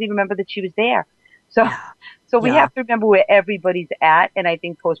out and doesn't even remember that she was there. So we have to remember where everybody's at, and I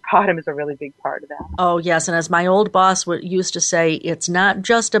think postpartum is a really big part of that. Oh, yes, and as my old boss used to say, it's not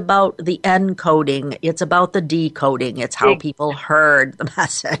just about the encoding, it's about the decoding. It's how people heard the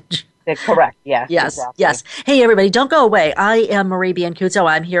message. Correct. Yes. Exactly. Yes. Hey, everybody, don't go away. I am Marie Biancuzzo.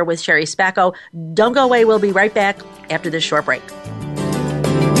 I'm here with Sherry Spacco. Don't go away. We'll be right back after this short break.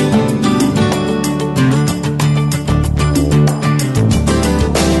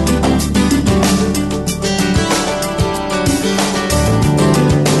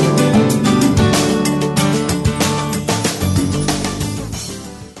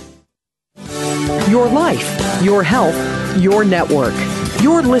 Your life, your health, your network.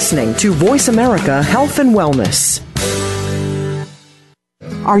 You're listening to Voice America Health and Wellness.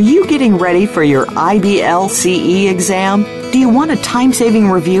 Are you getting ready for your IBCLC exam? Do you want a time-saving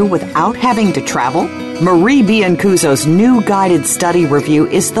review without having to travel? Marie Biancuso's new guided study review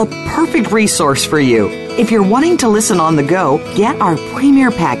is the perfect resource for you. If you're wanting to listen on the go, get our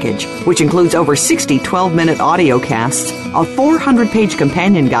Premier Package, which includes over 60 12-minute audio casts, a 400-page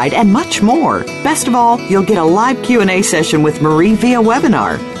companion guide, and much more. Best of all, you'll get a live Q&A session with Marie via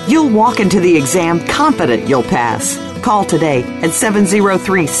webinar. You'll walk into the exam confident you'll pass. Call today at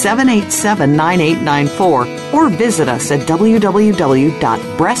 703-787-9894 or visit us at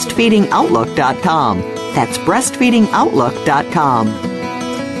www.breastfeedingoutlook.com. That's breastfeedingoutlook.com.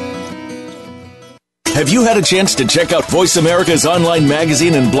 Have you had a chance to check out Voice America's online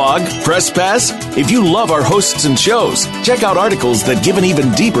magazine and blog, Press Pass? If you love our hosts and shows, check out articles that give an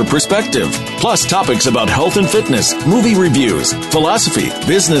even deeper perspective. Plus topics about health and fitness, movie reviews, philosophy,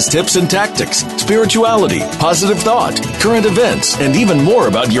 business tips and tactics, spirituality, positive thought, current events, and even more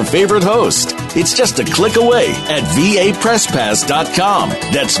about your favorite host. It's just a click away at vapresspass.com.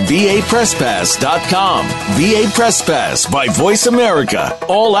 That's vapresspass.com. VA Press Pass by Voice America.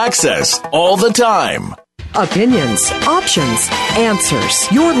 All access, all the time. Opinions, options, answers.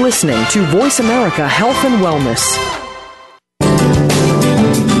 You're listening to Voice America Health and Wellness.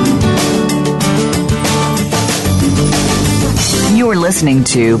 You're listening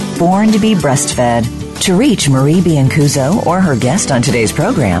to Born to be Breastfed. To reach Marie Biancuso or her guest on today's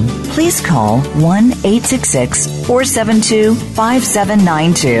program, please call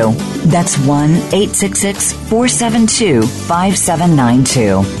 1-866-472-5792. That's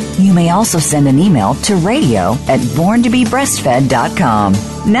 1-866-472-5792. You may also send an email to radio@borntobebreastfed.com.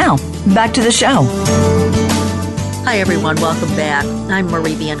 Now, back to the show. Hi, everyone. Welcome back. I'm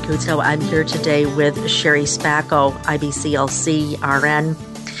Marie Biancuso. I'm here today with Sherry Spacco, IBCLC RN.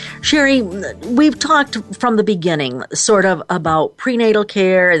 Sherry, we've talked from the beginning sort of about prenatal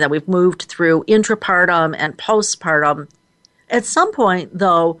care, and then we've moved through intrapartum and postpartum. At some point,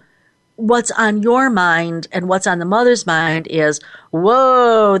 though, what's on your mind and what's on the mother's mind is,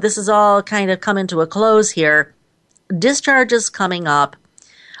 whoa, this is all kind of coming to a close here. Discharge is coming up,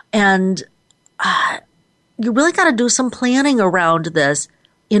 and you really got to do some planning around this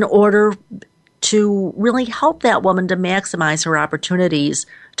in order to really help that woman to maximize her opportunities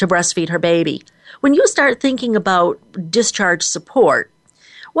to breastfeed her baby. When you start thinking about discharge support,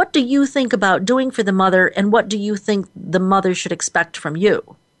 what do you think about doing for the mother, and what do you think the mother should expect from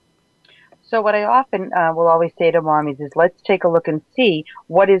you? So what I often will always say to mommies is, let's take a look and see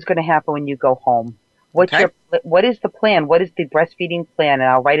what is going to happen when you go home. What is the plan? What is the breastfeeding plan? And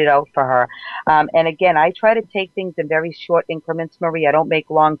I'll write it out for her. And again, I try to take things in very short increments, Marie. I don't make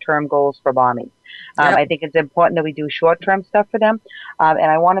long-term goals for mommies. I think it's important that we do short-term stuff for them. And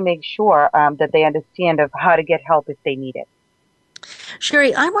I want to make sure that they understand of how to get help if they need it.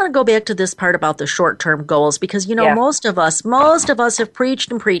 Sherry, I want to go back to this part about the short-term goals because, most of us have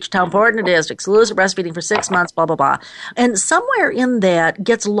preached and preached how important it is to exclusive breastfeeding for 6 months, blah, blah, blah. And somewhere in that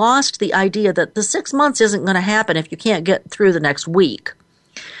gets lost the idea that the 6 months isn't going to happen if you can't get through the next week.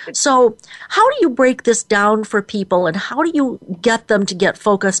 So how do you break this down for people, and how do you get them to get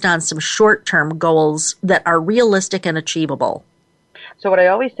focused on some short-term goals that are realistic and achievable? So what I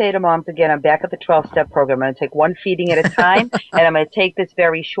always say to moms, again, I'm back at the 12-step program. I'm going to take one feeding at a time, and I'm going to take this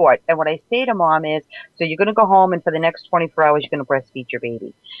very short. And what I say to mom is, so you're going to go home, and for the next 24 hours, you're going to breastfeed your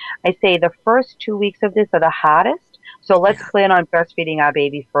baby. I say the first 2 weeks of this are the hardest, so let's plan on breastfeeding our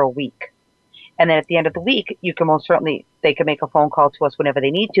baby for a week. And then at the end of the week, you can most certainly, they can make a phone call to us whenever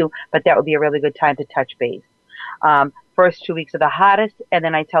they need to, but that would be a really good time to touch base. First 2 weeks are the hardest, and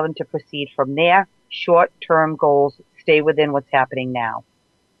then I tell them to proceed from there. Short-term goals, stay within what's happening now.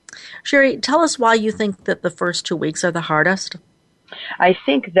 Sherry, tell us why you think that the first 2 weeks are the hardest. I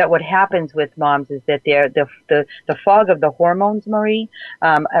think that what happens with moms is that the fog of the hormones, Marie,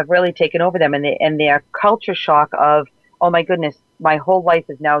 have really taken over them, and their culture shock of, oh my goodness, my whole life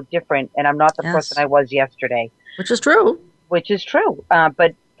is now different, and I'm not the person I was yesterday. Which is true.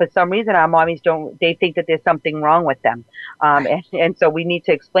 But for some reason, our mommies they think that there's something wrong with them. And so we need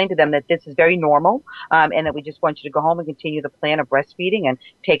to explain to them that this is very normal, and that we just want you to go home and continue the plan of breastfeeding and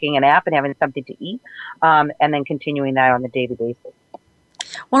taking a nap and having something to eat, and then continuing that on a daily basis.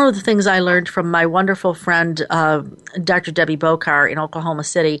 One of the things I learned from my wonderful friend, Dr. Debbie Bokar in Oklahoma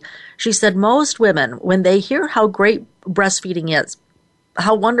City, she said most women, when they hear how great breastfeeding is,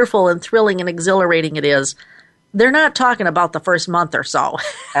 how wonderful and thrilling and exhilarating it is, they're not talking about the first month or so.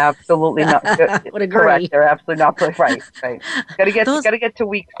 Absolutely not. Would agree. Correct. They're absolutely not right. Got to get to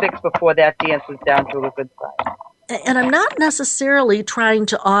week 6 before that dance is down to a good side. And I'm not necessarily trying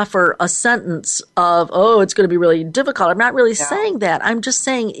to offer a sentence of, oh, it's going to be really difficult. I'm not really saying that. I'm just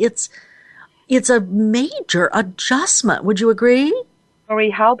saying it's a major adjustment. Would you agree? Marie,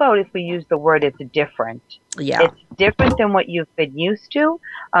 how about if we use the word it's different? Yeah. It's different than what you've been used to,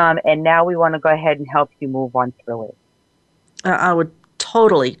 and now we want to go ahead and help you move on through it. I would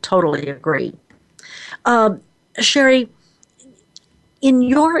totally agree. Sherry, in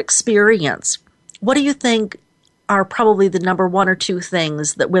your experience, what do you think are probably the number one or two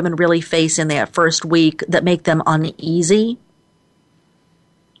things that women really face in that first week that make them uneasy?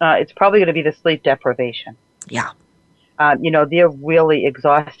 It's probably going to be the sleep deprivation. Yeah. They're really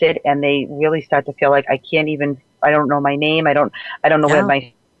exhausted, and they really start to feel like I don't know my name. I don't know where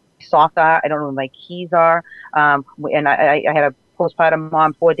my socks are. I don't know where my keys are. And I had a postpartum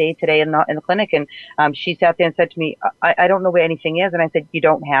mom 4 days today in the clinic, and she sat there and said to me, I don't know where anything is. And I said, you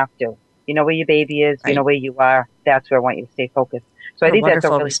don't have to. You know where your baby is. Right. You know where you are. That's where I want you to stay focused. So I think that's a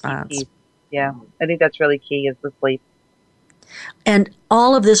really key. Yeah, I think that's really key is the sleep. And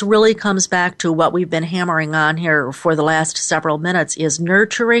all of this really comes back to what we've been hammering on here for the last several minutes is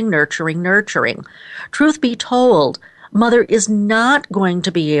nurturing. Truth be told, mother is not going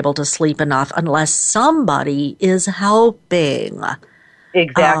to be able to sleep enough unless somebody is helping.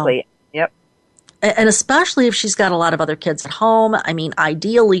 Exactly. Yep. And especially if she's got a lot of other kids at home. I mean,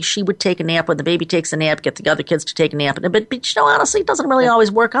 ideally, she would take a nap when the baby takes a nap, get the other kids to take a nap. But honestly, it doesn't really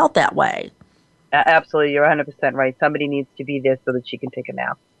always work out that way. Absolutely. You're 100% right. Somebody needs to be there so that she can take a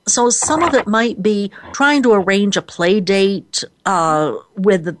nap. So some of it might be trying to arrange a play date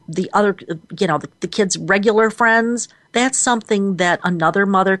with the other, the kids' regular friends. That's something that another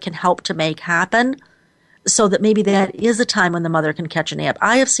mother can help to make happen so that maybe that is a time when the mother can catch a nap.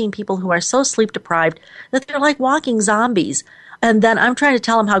 I have seen people who are so sleep deprived that they're like walking zombies. And then I'm trying to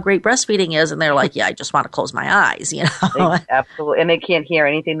tell them how great breastfeeding is, and they're like, yeah, I just want to close my eyes, Absolutely. And they can't hear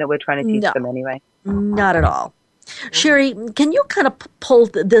anything that we're trying to teach them anyway. Not at all. Sherry, can you kind of pull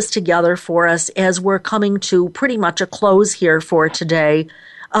this together for us as we're coming to pretty much a close here for today?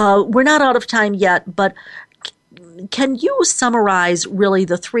 We're not out of time yet, but can you summarize really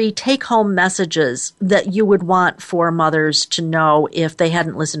the 3 take-home messages that you would want for mothers to know if they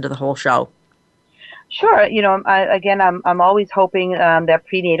hadn't listened to the whole show? Sure. I'm always hoping that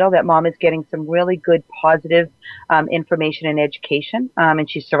prenatal, that mom is getting some really good positive information and education,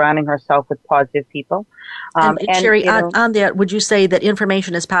 and she's surrounding herself with positive people. And Sherry, on that, would you say that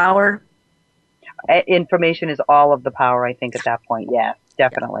information is power? Information is all of the power, I think, at that point. Yes,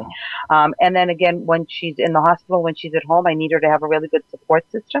 definitely. And then again, when she's in the hospital, when she's at home, I need her to have a really good support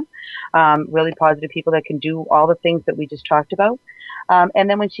system, really positive people that can do all the things that we just talked about. And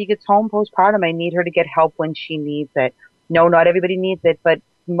then when she gets home postpartum, I need her to get help when she needs it. No, not everybody needs it, but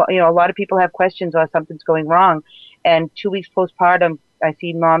a lot of people have questions or something's going wrong. And 2 weeks postpartum, I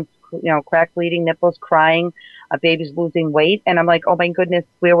see moms, crack bleeding, nipples, crying, a baby's losing weight. And I'm like, oh my goodness,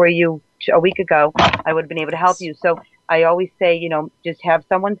 where were you a week ago? I would have been able to help you. So I always say, just have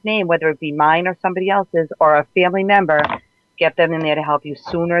someone's name, whether it be mine or somebody else's or a family member, get them in there to help you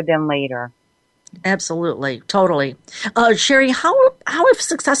sooner than later. Absolutely. Totally. Sherry, how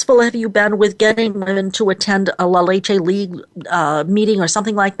successful have you been with getting women to attend a La Leche League meeting or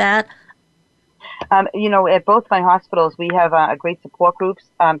something like that? At both my hospitals, we have great support groups.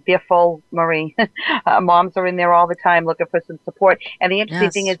 They're full, Marie. Moms are in there all the time looking for some support. And the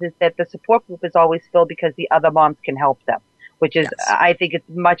interesting thing is that the support group is always filled because the other moms can help them, which is, I think it's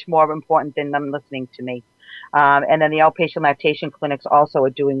much more important than them listening to me. And then the outpatient lactation clinics also are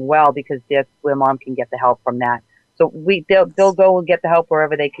doing well because that's where mom can get the help from that. So they'll go and get the help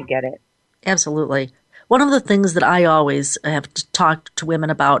wherever they could get it. Absolutely. One of the things that I always have talked to women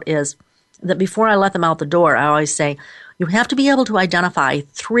about is that before I let them out the door, I always say, you have to be able to identify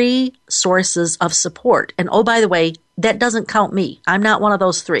 3 sources of support. And oh, by the way, that doesn't count me. I'm not one of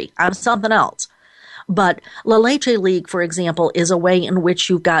those 3. I'm something else. But La Leche League, for example, is a way in which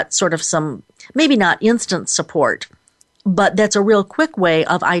you've got sort of some, maybe not instant support, but that's a real quick way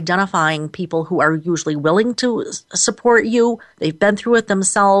of identifying people who are usually willing to support you. They've been through it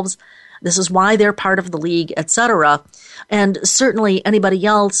themselves. This is why they're part of the league, etc. And certainly anybody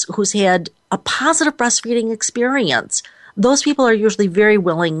else who's had a positive breastfeeding experience, those people are usually very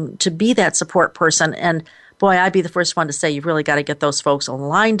willing to be that support person. And boy, I'd be the first one to say you've really got to get those folks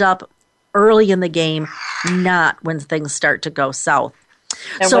lined up early in the game, not when things start to go south.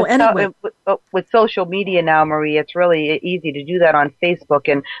 And so with social media now, Marie, it's really easy to do that on Facebook,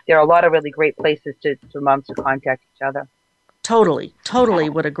 and there are a lot of really great places for moms to contact each other. Totally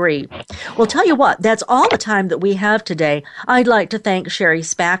would agree. Well, tell you what, that's all the time that we have today. I'd like to thank Sherry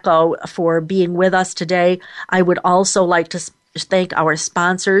Spacco for being with us today. I would also like to thank our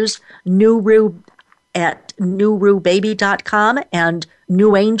sponsors, Nuru at newrubaby.com and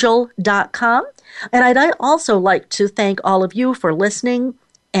newangel.com. And I'd also like to thank all of you for listening,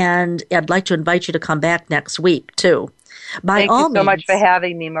 and I'd like to invite you to come back next week, too. Thank you so much for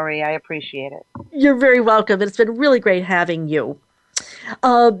having me, Marie. I appreciate it. You're very welcome. It's been really great having you.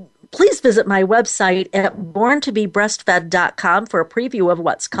 Please visit my website at borntobebreastfed.com for a preview of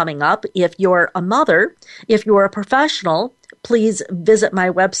what's coming up. If you're a mother, if you're a professional, please visit my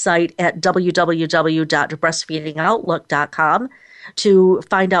website at www.breastfeedingoutlook.com to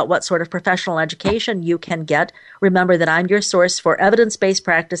find out what sort of professional education you can get. Remember that I'm your source for evidence-based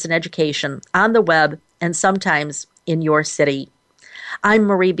practice and education on the web and sometimes in your city. I'm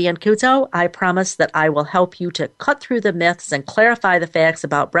Marie Biancuzzo. I promise that I will help you to cut through the myths and clarify the facts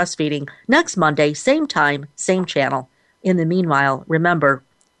about breastfeeding next Monday, same time, same channel. In the meanwhile, remember,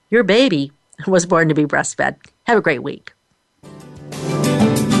 your baby was born to be breastfed. Have a great week.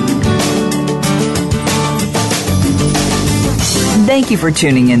 Thank you for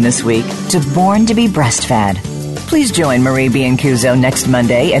tuning in this week to Born to be Breastfed. Please join Marie Biancuzzo next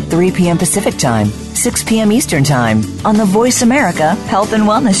Monday at 3 p.m. Pacific Time, 6 p.m. Eastern Time on the Voice America Health and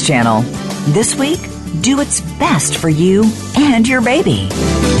Wellness Channel. This week, do its best for you and your baby.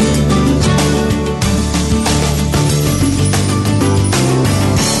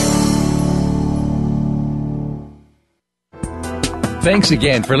 Thanks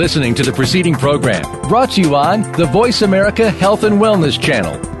again for listening to the preceding program, brought to you on the Voice America Health and Wellness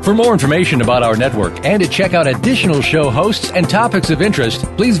Channel. For more information about our network and to check out additional show hosts and topics of interest,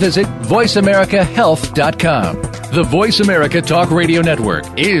 please visit voiceamericahealth.com. The Voice America Talk Radio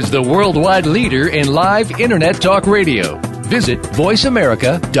Network is the worldwide leader in live Internet talk radio. Visit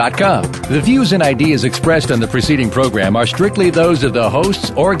voiceamerica.com. The views and ideas expressed on the preceding program are strictly those of the hosts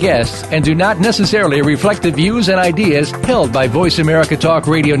or guests and do not necessarily reflect the views and ideas held by Voice America Talk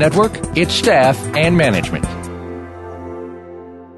Radio Network, its staff, and management.